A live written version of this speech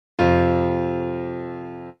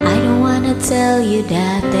tell you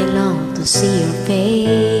that I long to see your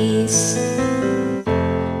face.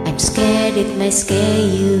 I'm scared it may scare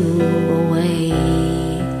you away,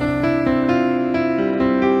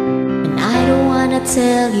 and I don't wanna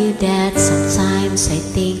tell you that sometimes I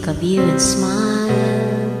think of you and smile.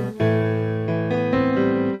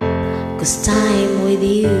 'Cause time with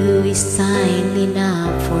you is time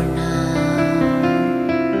enough for now.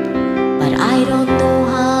 But I don't know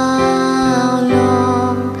how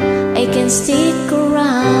long I can stick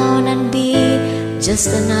around and be just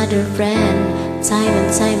another friend, time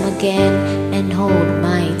and time again, and hold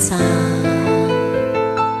my tongue.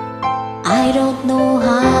 I don't know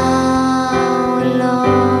how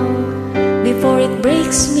long before it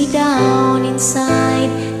breaks me down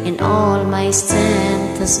inside, and all my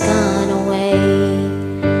strength has gone away,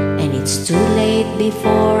 and it's too late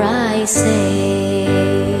before I say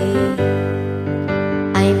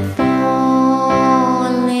I'm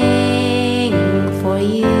falling for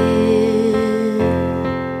you.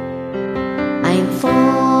 I'm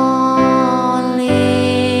falling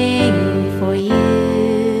for you.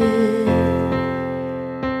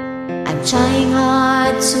 I'm trying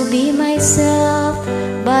hard to be myself,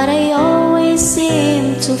 but I always seem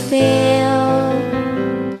to fail.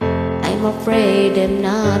 I'm afraid I'm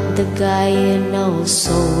not the guy you know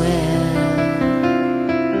so well.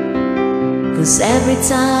 'Cause every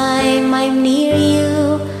time I'm near you,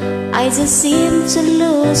 I just seem to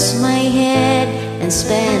lose my head and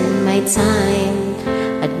spend my time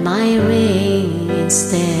admiring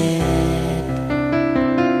instead.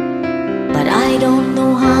 But I don't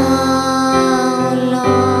know how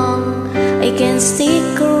long I can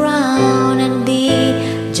stick around and be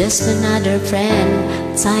just another friend,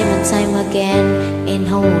 time and time again, and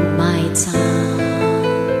hold my tongue.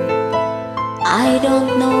 I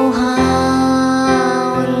don't know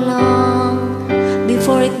how long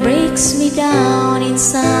before it breaks me down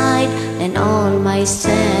inside, and all my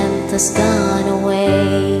strength has gone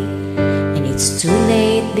away, and it's too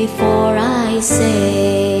late before I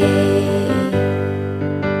say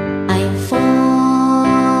I'm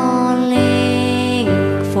falling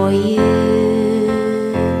for you.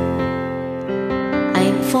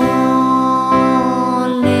 I'm falling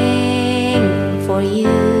for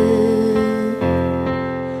you.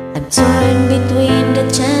 I'm torn between the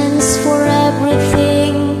chance for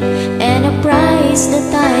everything and a price that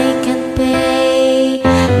I can't pay.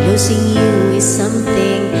 Losing you is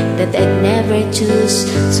something that I'd never choose,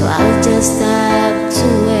 so I'll just have to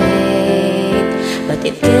wait. But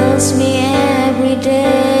it kills me every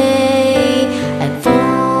day. I'm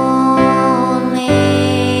falling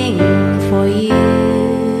for you.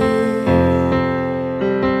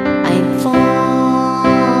 I'm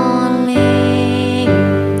falling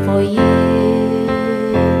for you.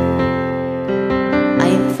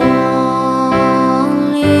 I'm falling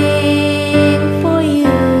for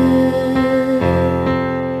you.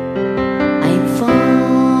 I'm falling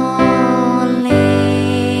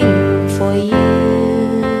for you.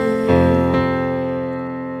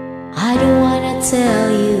 I don't wanna tell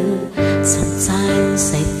you